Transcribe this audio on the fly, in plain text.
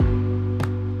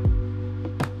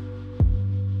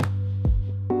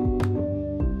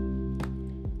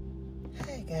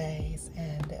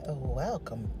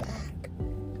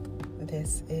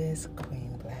is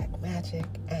Queen Black Magic,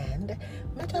 and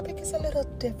my topic is a little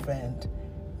different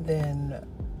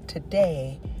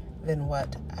today than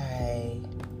what I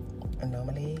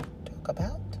normally talk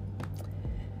about.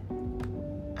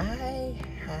 I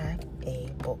have a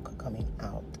book coming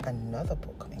out, another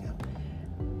book coming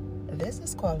out. This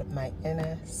is called My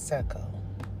Inner Circle.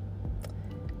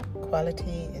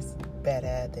 Quality is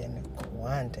better than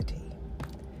quantity.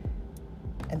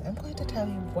 And I'm going to tell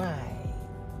you why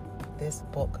this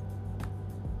book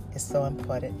is so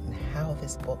important and how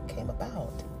this book came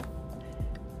about.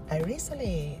 I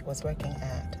recently was working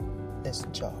at this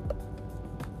job,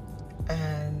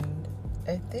 and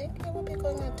I think it will be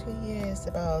going on 2 years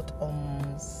about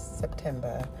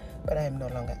September, but I am no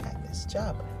longer at this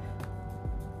job.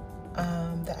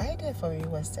 The idea for me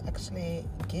was to actually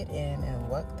get in and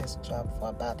work this job for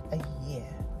about a year.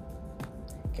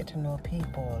 Get to know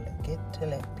people,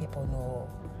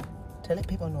 let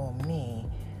people know me,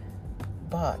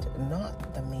 but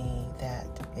not the me that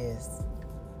is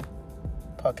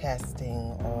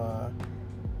podcasting or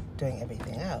doing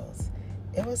everything else.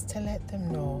 It was to let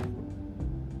them know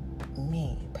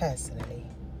me personally.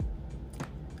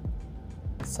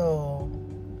 So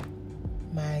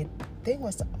my thing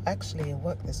was to actually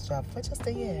work this job for just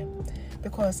a year,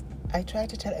 because I try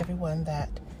to tell everyone that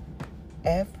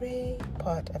every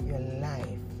part of your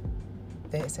life,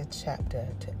 there is a chapter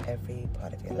to every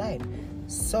part of your life.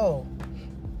 So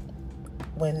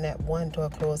when that one door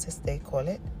closes, they call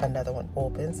it, another one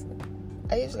opens.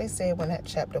 I usually say when that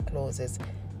chapter closes,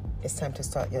 it's time to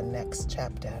start your next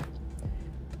chapter.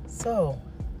 So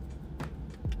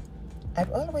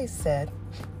I've always said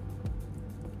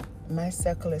my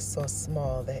circle is so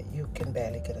small that you can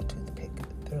barely get a toothpick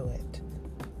through it.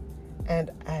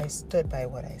 And I stood by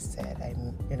what I said.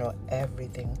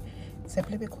 Everything,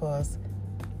 simply because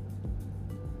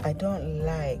I don't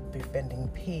like befriending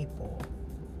people,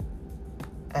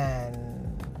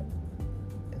 and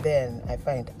then I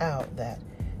find out that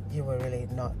you were really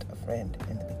not a friend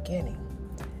in the beginning.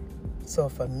 So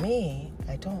for me,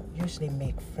 I don't usually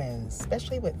make friends,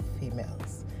 especially with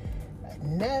females. I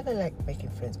never liked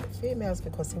making friends with females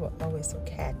because they were always so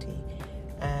catty.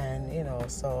 And,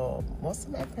 so most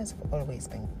of my friends have always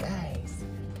been guys.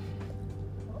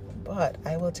 But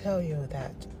I will tell you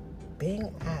that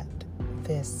being at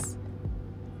this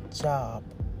job,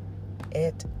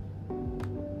 it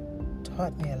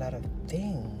taught me a lot of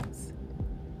things.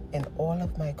 In all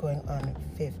of my going on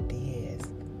 50 years,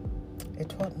 it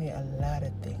taught me a lot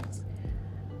of things.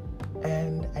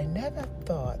 And I never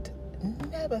thought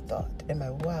in my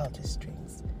wildest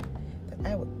dreams that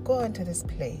I would go into this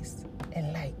place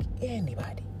and like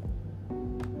anybody.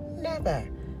 Never.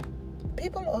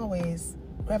 People always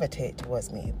gravitate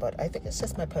towards me, but I think it's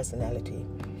just my personality,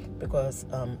 because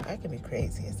I can be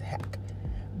crazy as heck.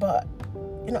 But,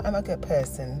 I'm a good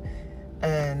person,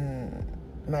 and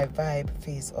my vibe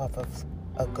feeds off of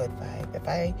a good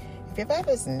vibe. If your vibe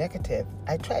is negative,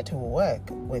 I try to work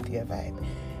with your vibe.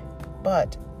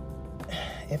 But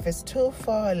if it's too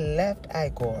far left, I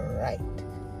go right.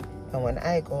 And when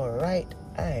I go right,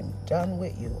 I'm done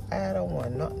with you. I don't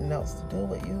want nothing else to do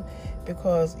with you,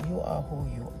 because you are who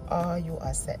you are. You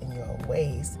are set in your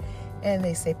ways. And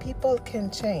they say people can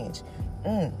change.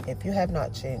 If you have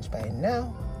not changed by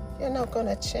now, you're not going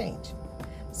to change.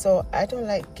 So I don't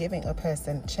like giving a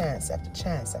person chance after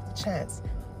chance after chance,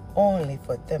 only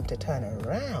for them to turn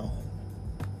around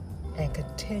and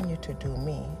continue to do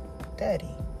me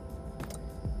dirty.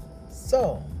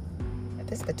 So at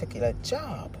this particular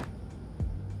job,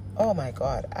 oh my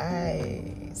God,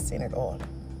 I seen it all,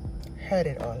 heard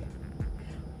it all.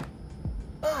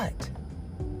 But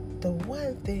the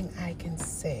one thing I can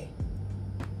say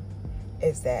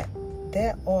is that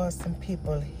there are some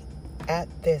people at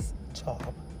this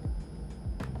job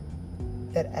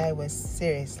that I would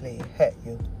seriously hurt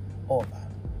you over.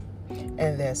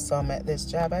 And there's some at this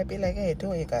job I'd be like, hey, do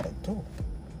what you gotta do.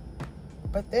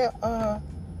 But there are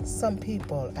some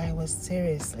people I would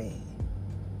seriously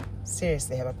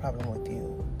have a problem with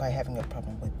you by having a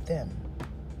problem with them.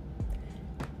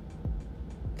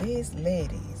 These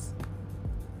ladies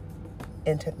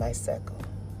entered my circle.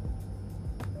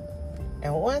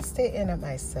 And once they entered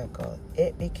my circle,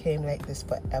 it became like this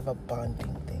forever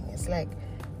bonding thing. It's like,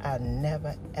 I'll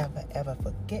never, ever, ever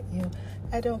forget you.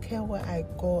 I don't care where I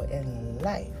go in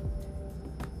life.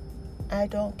 I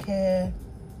don't care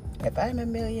if I'm a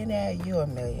millionaire, you're a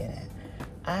millionaire.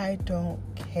 I don't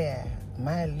care.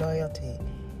 My loyalty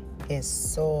is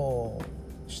so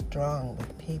strong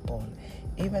with people.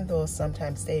 Even though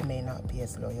sometimes they may not be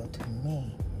as loyal to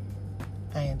me,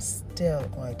 I am still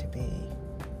going to be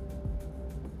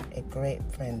a great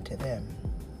friend to them.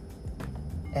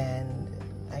 And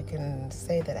I can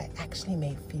say that I actually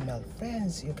made female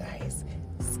friends, you guys.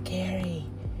 Scary.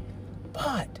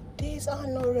 But these are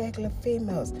no regular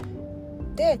females.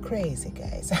 They're crazy,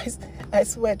 guys. I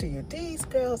swear to you, these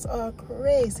girls are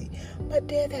crazy. But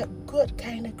they're that good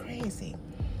kind of crazy.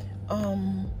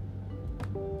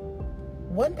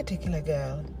 One particular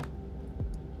girl,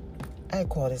 I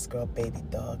call this girl Baby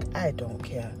Dog. I don't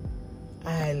care.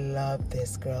 I love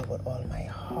this girl with all my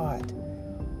heart.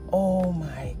 Oh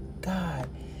my God.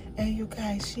 And you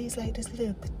guys, she's like this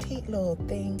little petite little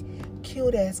thing,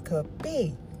 cute as could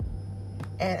be.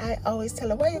 And I always tell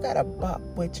her, why you got a bop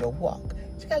with your walk?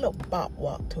 She got a little bop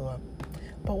walk to her.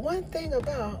 But one thing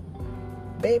about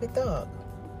Baby Dog,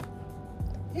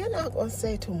 you're not going to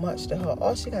say too much to her.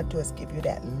 All she got to do is give you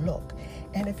that look.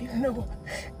 And if you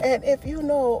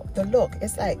know the look,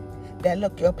 it's like that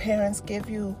look your parents give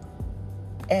you,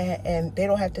 and they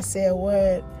don't have to say a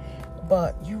word,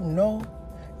 but you know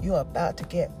you're about to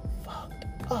get fucked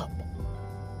up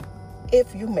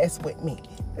if you mess with me.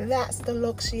 That's the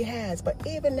look she has. But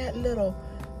even that little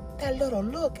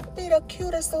look, be the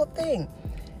cutest little thing.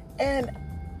 And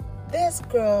this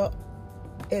girl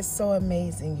is so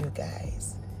amazing, you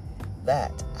guys,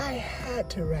 that I had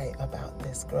to write about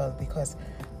this girl because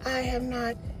I have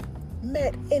not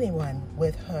met anyone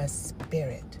with her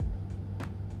spirit.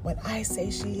 When I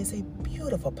say she is a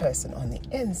beautiful person on the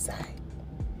inside,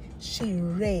 she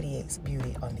radiates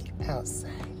beauty on the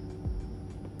outside.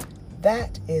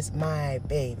 That is my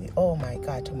baby. Oh my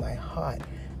God, to my heart.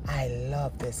 I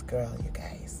love this girl, you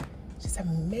guys. She's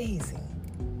amazing.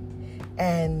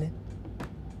 And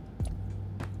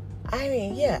I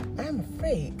mean, yeah, I'm a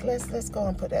freak. Let's go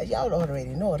and put that. Y'all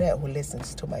already know that who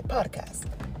listens to my podcast.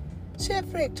 She a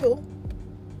freak too.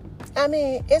 I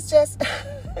mean, it's just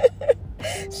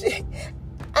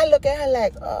I look at her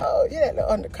like, oh, you're that little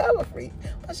undercover freak.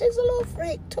 But she's a little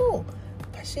freak too.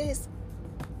 But she's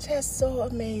just so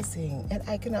amazing. And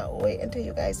I cannot wait until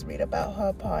you guys read about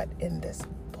her part in this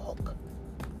book.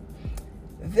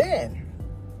 Then,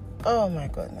 oh my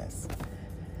goodness,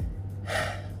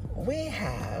 we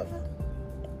have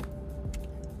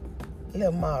a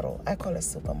little model. I call her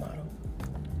supermodel.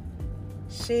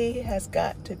 She has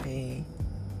got to be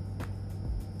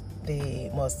the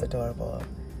most adorable.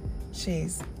 She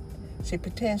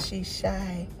pretends she's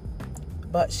shy,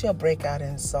 but she'll break out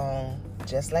in song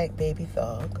just like Baby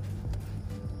Thug.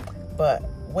 But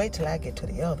wait till I get to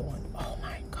the other one. Oh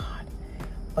my God.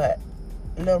 But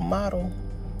little model,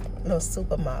 little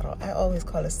supermodel. I always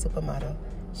call her supermodel.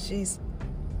 She's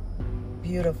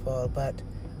beautiful, but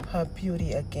her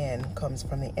beauty again comes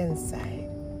from the inside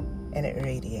and it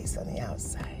radiates on the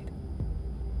outside.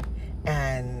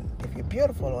 And if you're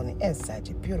beautiful on the inside,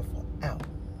 you're beautiful out.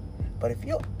 But if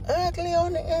you're ugly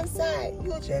on the inside,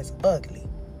 you're just ugly.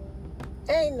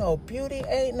 Ain't no beauty,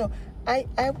 ain't no... I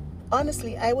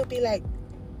honestly, I would be like,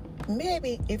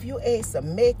 maybe if you ate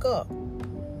some makeup,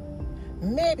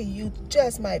 maybe you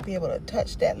just might be able to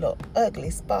touch that little ugly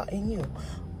spot in you.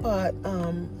 But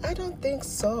I don't think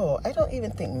so. I don't even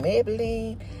think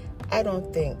Maybelline. I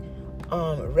don't think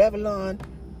Revlon.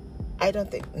 I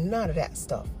don't think none of that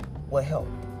stuff will help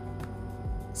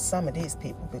some of these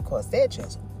people because they're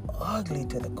just ugly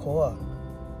to the core.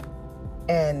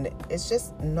 And it's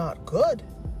just not good.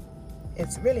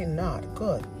 It's really not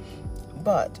good.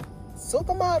 But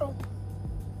supermodel.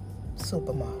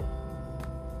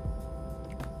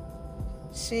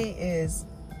 She is,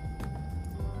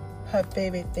 her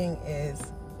favorite thing is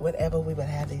whenever we would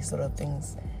have these sort of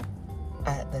things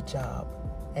at the job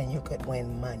and you could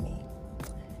win money.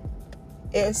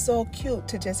 It's so cute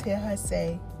to just hear her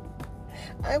say,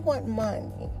 I want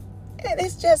money. And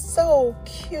it's just so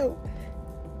cute.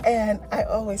 And I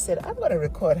always said, I'm going to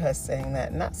record her saying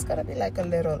that. And that's going to be like a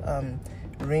little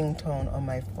ringtone on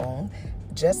my phone.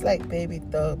 Just like Baby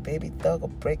Thug. Baby Thug will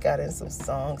break out in some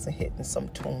songs and hit in some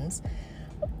tunes.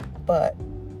 But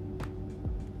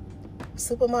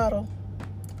supermodel,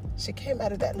 she came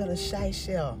out of that little shy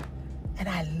shell. And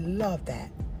I love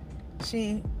that.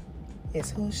 She is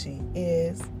who she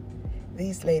is.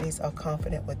 These ladies are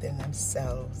confident within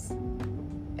themselves.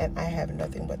 And I have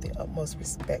nothing but the utmost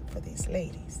respect for these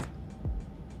ladies.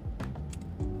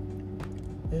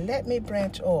 Let me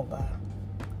branch over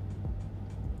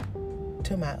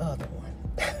to my other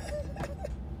one.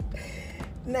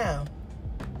 Now,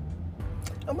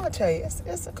 I'm going to tell you,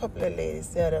 it's a couple of ladies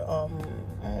that are,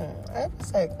 I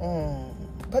was like,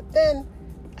 But then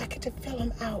I get to fill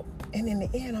them out. And in the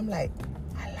end, I'm like,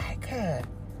 I like her.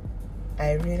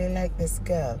 I really like this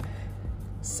girl.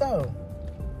 So,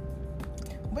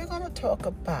 we're going to talk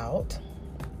about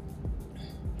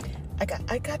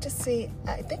I got to see,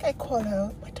 I think I call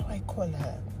her, what do I call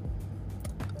her?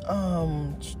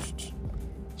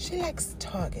 She likes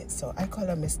Target, so I call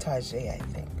her Miss Target, I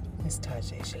think. Miss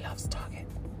Target, she loves Target.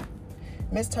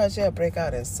 Miss Target will break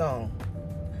out in song,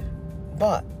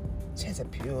 but she has a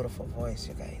beautiful voice,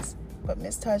 you guys. But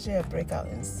Miss Target will break out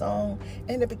in song.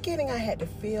 In the beginning, I had to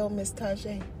feel Miss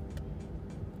Target.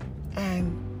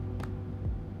 And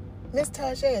Miss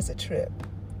Target is a trip.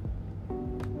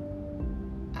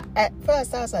 At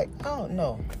first, I was like, oh,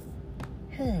 no.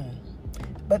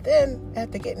 But then,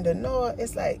 after getting to know her,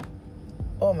 it's like,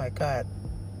 oh, my God,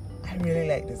 I really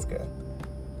like this girl.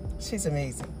 She's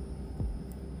amazing.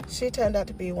 She turned out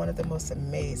to be one of the most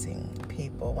amazing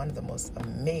people, one of the most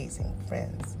amazing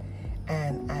friends.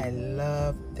 And I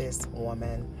love this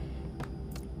woman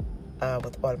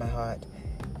with all my heart.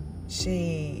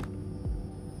 She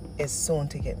is soon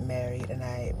to get married, and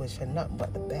I wish her nothing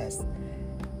but the best.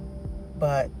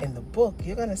 But in the book,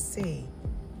 you're going to see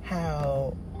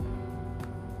how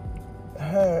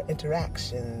her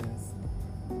interactions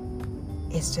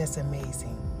is just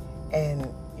amazing.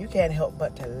 And you can't help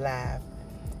but to laugh,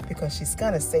 because she's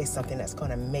going to say something that's going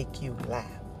to make you laugh.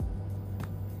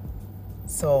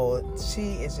 So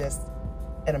she is just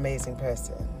an amazing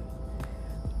person.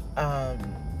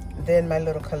 Then my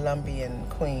little Colombian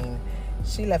queen,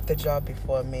 she left the job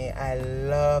before me. I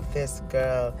love this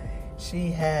girl.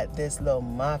 She had this little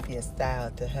mafia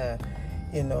style to her.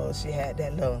 You know, she had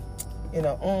that little,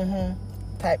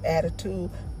 type attitude,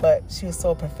 but she was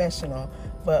so professional.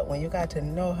 But when you got to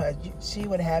know her, she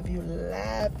would have you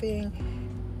laughing.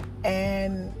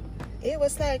 And it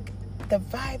was like the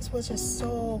vibes was just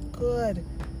so good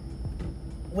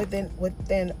within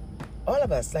all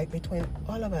of us, like between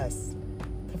all of us.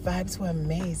 The vibes were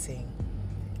amazing.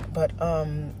 But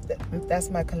that's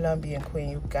my Colombian queen,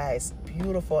 you guys.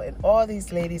 Beautiful. And all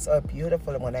these ladies are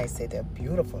beautiful. And when I say they're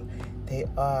beautiful, they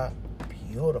are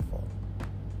beautiful.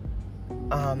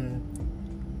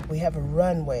 We have a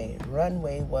Runway.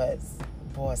 Runway was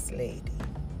boss lady.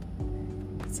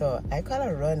 So I call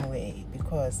her Runway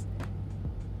because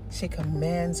she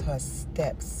commands her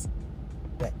steps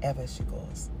wherever she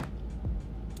goes.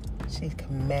 She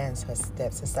commands her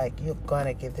steps. It's like you're going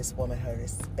to give this woman her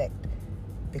respect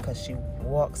because she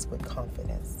walks with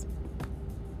confidence.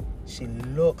 She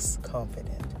looks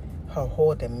confident. Her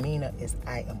whole demeanor is,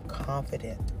 I am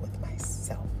confident with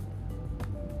myself.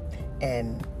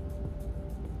 And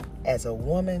as a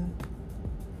woman,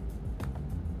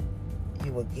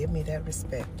 you will give me that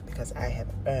respect because I have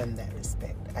earned that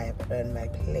respect. I have earned my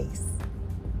place.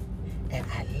 And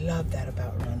I love that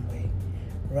about Runway.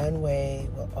 Runway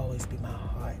will always be my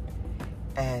heart.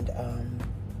 And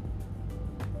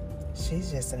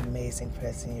she's just an amazing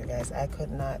person, you guys. I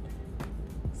could not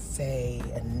say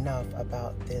enough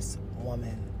about this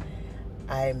woman.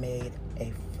 I made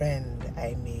a friend.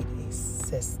 I made a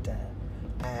sister.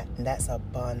 And that's a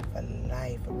bond for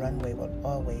life. Runway will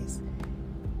always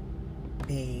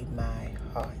be my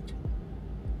heart.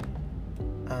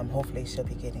 Hopefully she'll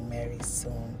be getting married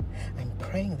soon. I'm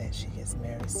praying that she gets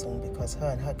married soon because her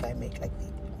and her guy make like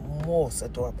the most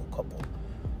adorable couple.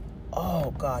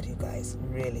 Oh God, you guys,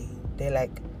 really, they're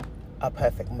like a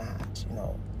perfect match, you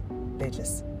know. They're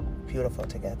just beautiful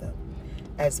together.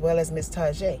 As well as Miss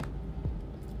Target.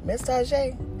 Miss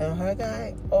Target and her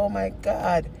guy, oh my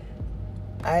God.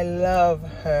 I love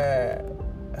her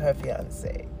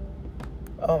fiance.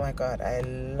 Oh my God, I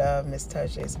love Miss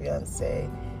Target's fiance.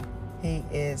 He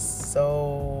is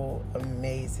so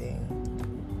amazing.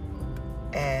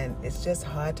 And it's just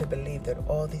hard to believe that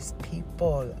all these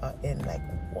people are in like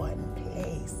one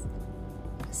place.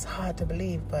 It's hard to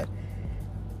believe, but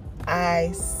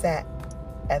I sat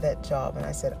at that job and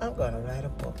I said, I'm going to write a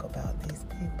book about these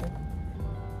people.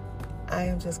 I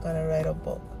am just going to write a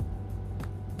book.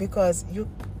 Because you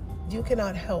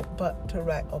cannot help but to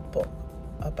write a book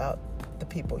about the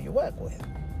people you work with.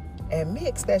 And me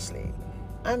especially,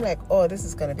 I'm like, oh, this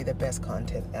is going to be the best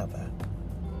content ever.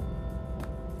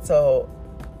 So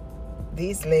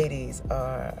these ladies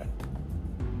are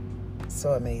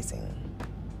so amazing.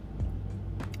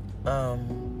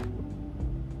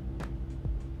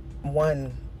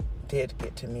 One did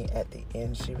get to me at the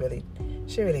end. She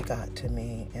really got to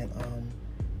me, and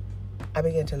I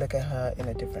began to look at her in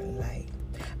a different light.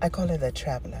 I call her the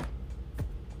traveler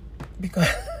because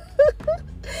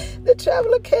the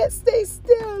traveler can't stay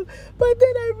still. But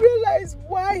then I realized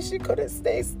why she couldn't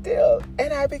stay still,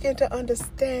 and I began to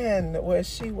understand where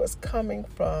she was coming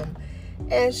from,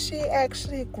 and she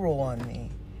actually grew on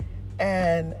me.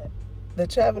 And the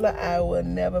traveler, I will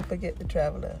never forget the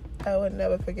traveler. I will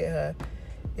never forget her.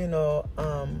 You know,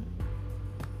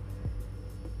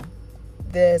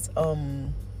 There's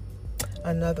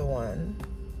another one.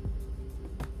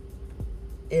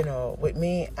 You know, with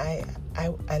me, I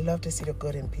love to see the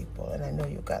good in people, and I know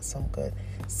you got some good.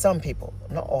 Some people,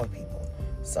 not all people.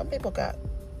 Some people got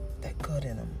that good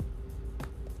in them,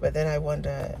 but then I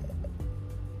wonder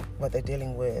what they're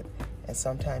dealing with, and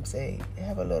sometimes they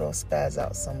have a little spaz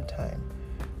out sometime.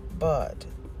 But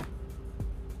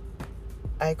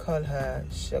I call her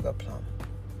Sugar Plum.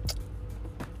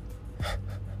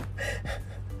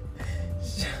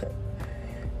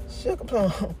 Sugar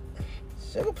Plum.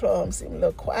 Sugar Plum seem a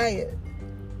little quiet,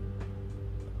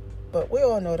 but we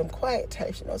all know them quiet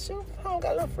types. You know, Sugar Plum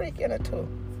got a little freak in her too,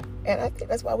 and I think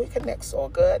that's why we connect so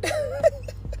good.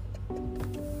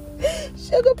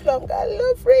 Sugar Plum got a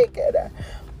little freak in her,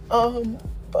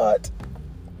 but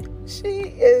she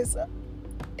is,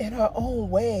 in her own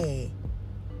way,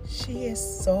 she is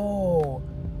so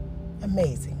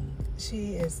amazing.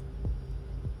 She is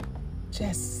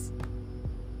just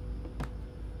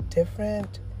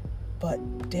different, but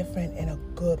different in a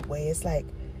good way. It's like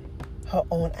her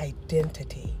own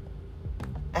identity.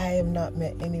 I have not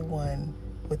met anyone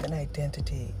with an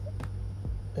identity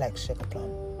like Sugar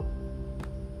Plum.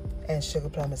 And Sugar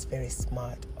Plum is very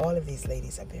smart. All of these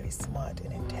ladies are very smart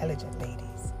and intelligent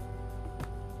ladies.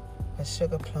 But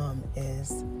Sugar Plum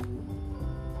is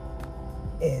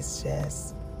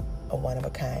just a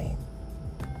one-of-a-kind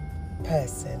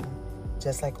person,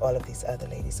 just like all of these other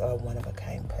ladies are a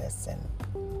one-of-a-kind person.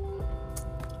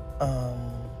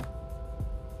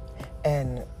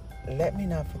 And let me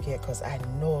not forget, because I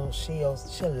know she'll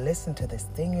listen to this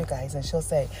thing, you guys, and she'll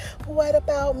say, what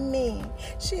about me?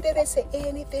 She didn't say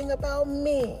anything about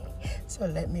me. So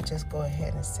let me just go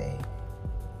ahead and say,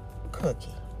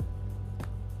 Cookie.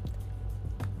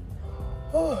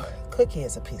 Oh, Cookie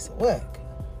is a piece of work.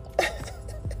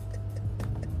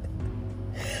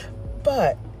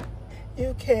 But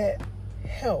you can't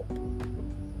help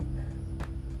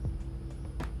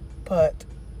but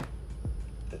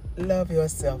love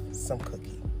yourself some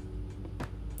Cookie.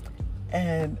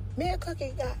 And me and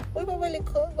Cookie we were really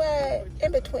good, right?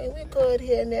 In between, we good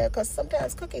here and there, because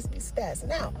sometimes cookies be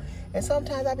spazzing out. And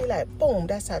sometimes I be like, boom,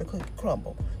 that's how the cookie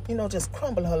crumble. You know, just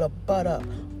crumble her little butt up.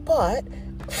 But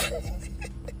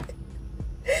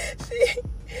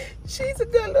she's a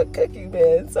good little cookie,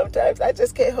 man. Sometimes I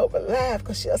just can't help but laugh,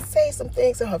 because she'll say some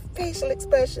things in her facial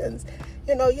expressions.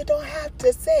 You know, you don't have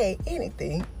to say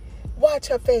anything. Watch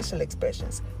her facial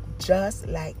expressions, just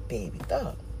like Baby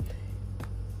Thug.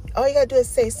 All you gotta do is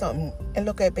say something and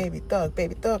look at Baby Thug.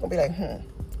 Baby Thug gonna be like,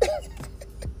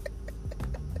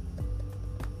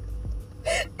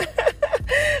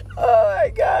 Oh my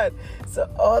God. So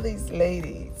all these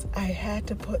ladies, I had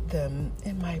to put them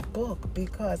in my book,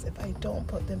 because if I don't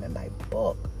put them in my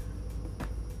book,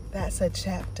 that's a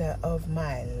chapter of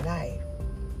my life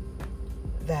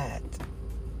that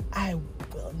I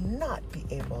will not be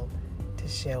able to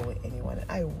share with anyone.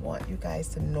 I want you guys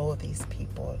to know these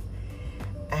people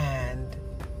and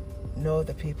know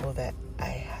the people that I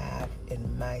have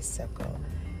in my circle.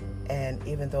 And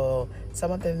even though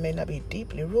some of them may not be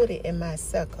deeply rooted in my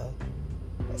circle,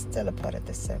 they're still a part of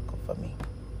the circle for me.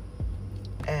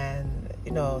 And,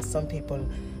 you know, some people,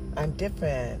 I'm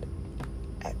different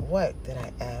at work than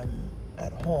I am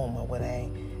at home, or when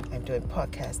I'm doing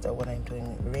podcast, or when I'm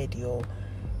doing radio.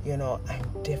 You know,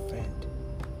 I'm different.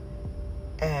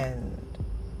 And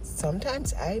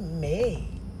sometimes I may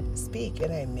speak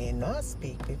and I may not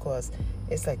speak, because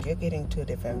it's like you're getting two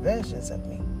different versions of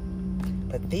me.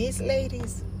 But these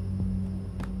ladies,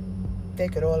 they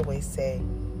could always say,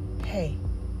 hey.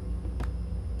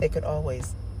 They could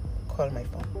always call my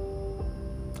phone.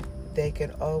 They can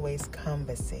always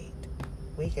conversate.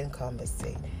 We can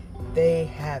conversate. They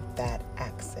have that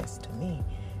access to me.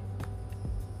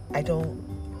 I don't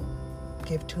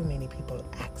give too many people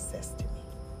access to me.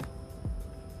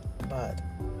 But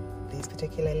these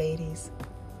particular ladies,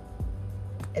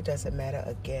 it doesn't matter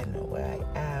again where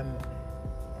I am.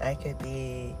 I could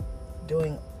be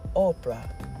doing Oprah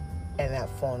and that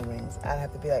phone rings. I'd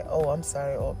have to be like, oh, I'm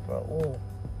sorry, Oprah. Oh,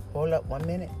 hold up 1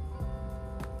 minute.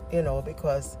 You know,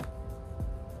 because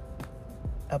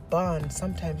a bond,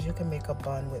 sometimes you can make a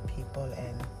bond with people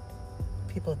and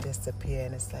people disappear,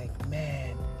 and it's like,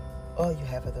 man, all you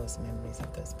have are those memories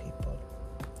of those people.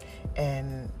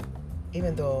 And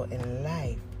even though in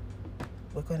life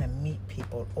we're going to meet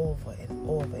people over and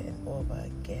over and over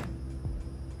again,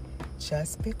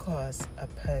 just because a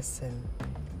person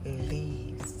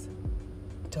leaves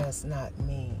does not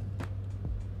mean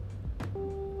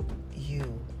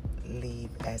you leave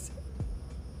as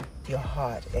your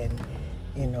heart and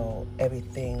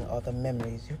everything, all the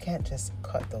memories. You can't just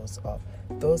cut those off.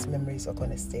 Those memories are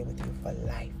going to stay with you for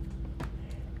life.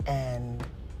 And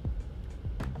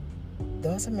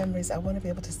those are memories. I want to be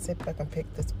able to sit back and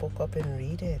pick this book up and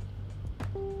read it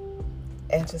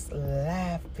and just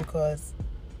laugh, because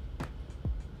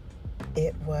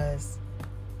it was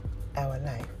our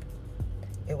life.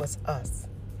 It was us,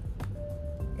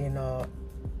 and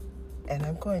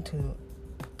I'm going to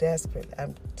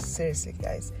I'm seriously,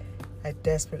 guys, I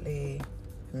desperately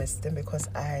miss them, because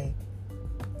I'm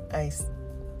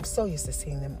so used to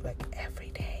seeing them like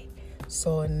every day.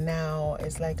 So now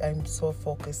it's like I'm so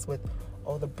focused with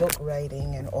all the book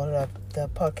writing and all of the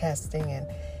podcasting and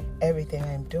everything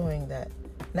I'm doing that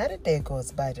not a day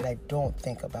goes by that I don't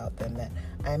think about them, that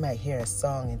I might hear a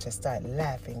song and just start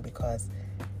laughing because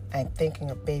I'm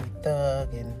thinking of Baby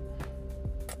Thug and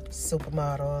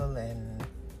Supermodel and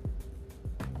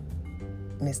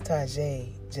Miss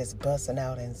Tajay just busting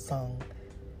out in song.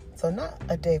 So not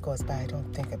a day goes by I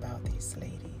don't think about these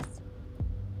ladies.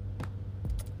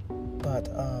 But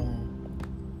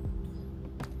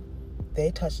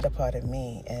they touched a part of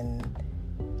me, and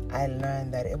I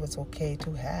learned that it was okay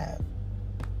to have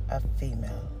a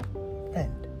female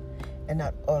friend. And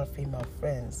not all female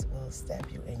friends will stab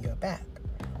you in your back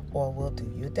or will do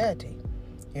you dirty.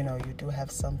 You do have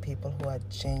some people who are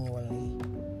genuinely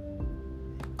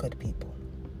good people.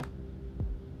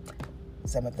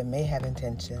 Some of them may have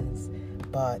intentions,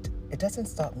 but it doesn't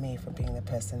stop me from being the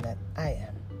person that I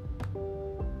am.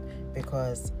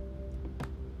 Because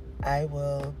I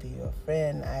will be your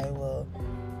friend. I will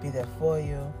be there for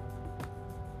you.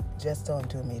 Just don't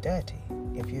do me dirty.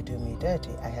 If you do me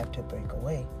dirty, I have to break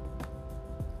away.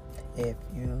 If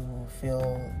you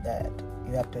feel that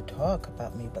you have to talk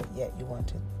about me, but yet you want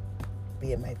to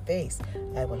be in my face,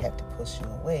 I will have to push you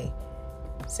away,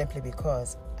 simply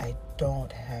because I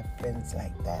don't have friends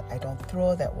like that. I don't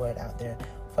throw that word out there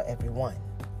for everyone.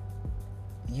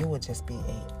 You will just be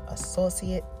an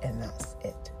associate, and that's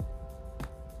it.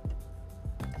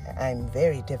 I'm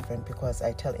very different, because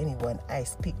I tell anyone I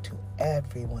speak to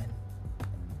everyone,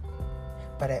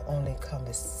 but I only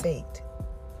conversate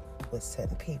with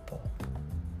certain people.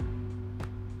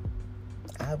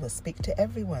 I will speak to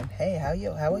everyone. Hey, how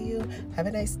are you? Have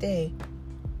a nice day.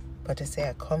 But to say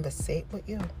I conversate with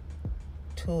you,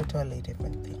 two totally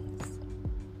different things.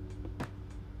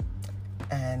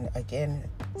 And again,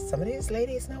 some of these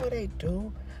ladies know what I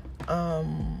do.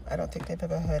 I don't think they've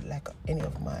ever heard like any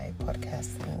of my podcast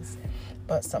things,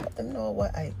 but some of them know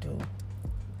what I do.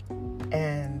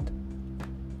 And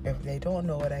if they don't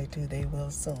know what I do, they will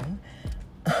soon.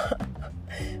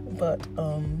 But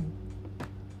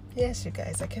yes, you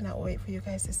guys, I cannot wait for you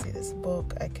guys to see this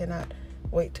book. I cannot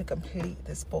wait to complete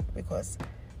this book, because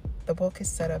the book is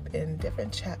set up in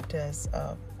different chapters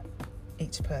of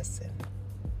each person.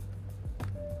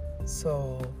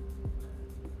 So,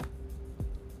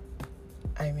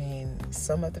 I mean,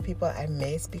 some of the people I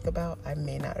may speak about, I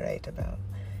may not write about.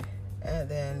 And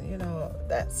then,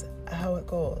 that's how it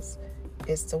goes.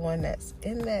 It's the one that's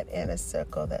in that inner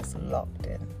circle that's locked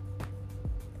in.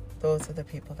 Those are the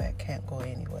people that can't go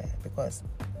anywhere, because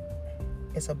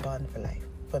it's a bond for life,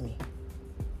 for me.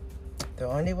 The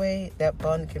only way that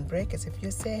bond can break is if you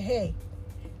say, hey,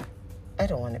 I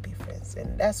don't want to be friends.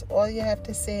 And that's all you have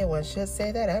to say. Once you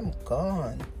say that, I'm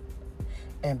gone.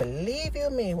 And believe you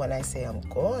me when I say I'm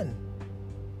gone.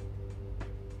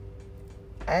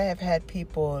 I have had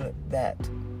people that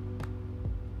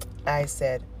I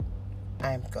said,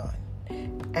 I'm gone.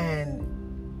 And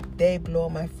they blow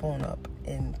my phone up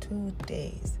in 2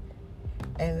 days.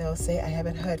 And they'll say, I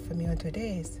haven't heard from you in 2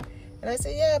 days. And I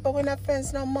say, yeah, but we're not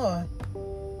friends no more.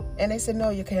 And they said, no,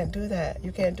 you can't do that.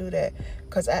 You can't do that,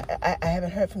 because I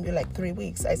haven't heard from you like 3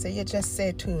 weeks. I say, you just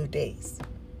said 2 days.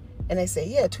 And they say,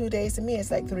 yeah, 2 days to me is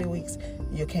like 3 weeks.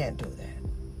 You can't do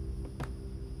that.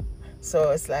 So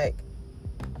it's like,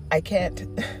 I can't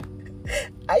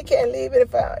leave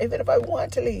even if I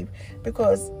want to leave,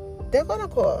 because they're going to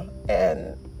call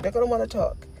and they're going to want to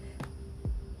talk.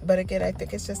 But again, I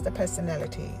think it's just the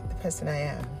personality, the person I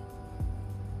am.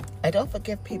 I don't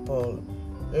forgive people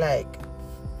like,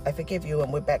 I forgive you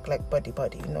and we're back like buddy.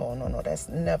 No, that's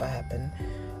never happened.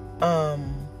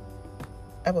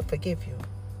 I will forgive you,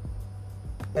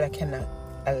 but I cannot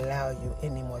allow you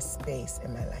any more space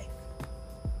in my life.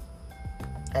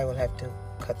 I will have to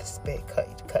cut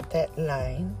that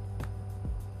line,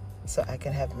 so I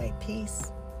can have my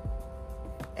peace,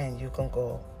 and you can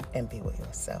go and be with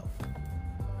yourself.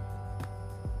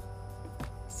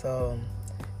 So,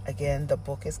 again, the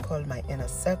book is called My Inner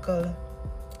Circle.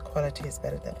 Quality is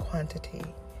better than quantity.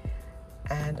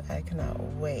 And I cannot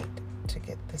wait to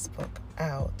get this book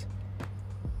out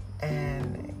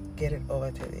and get it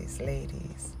over to these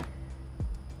ladies.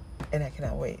 And I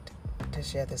cannot wait to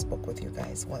share this book with you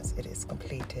guys once it is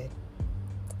completed.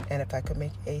 And if I could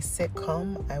make a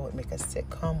sitcom, I would make a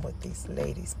sitcom with these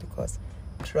ladies, because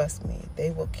trust me,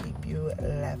 they will keep you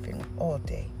laughing all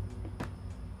day.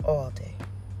 All day.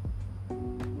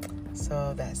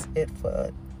 So that's it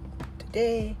for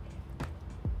today.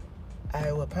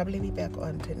 I will probably be back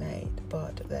on tonight,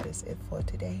 but that is it for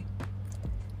today.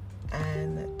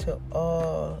 And to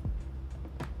all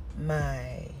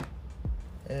my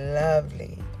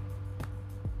lovely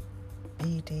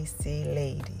BDC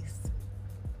ladies,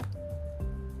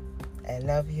 I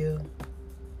love you.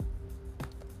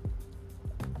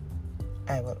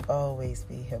 I will always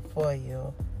be here for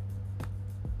you.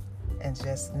 And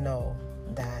just know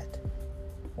that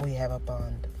we have a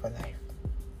bond for life.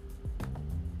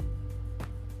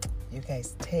 You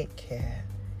guys take care.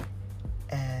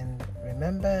 And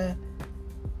remember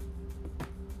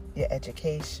your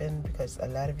education, because a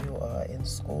lot of you are in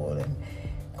school and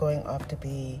going off to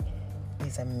be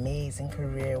these amazing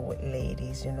career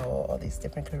ladies, all these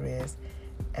different careers.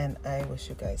 And I wish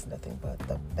you guys nothing but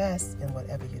the best in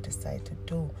whatever you decide to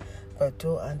do. But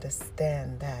do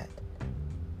understand that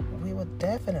we will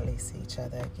definitely see each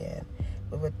other again.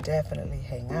 We will definitely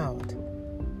hang out.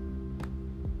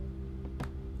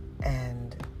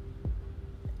 And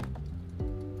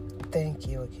thank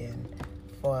you again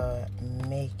for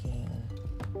making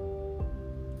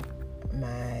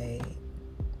my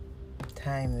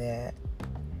time there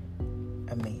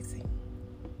amazing.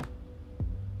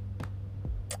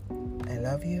 I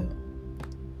love you.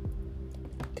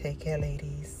 Take care,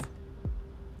 ladies.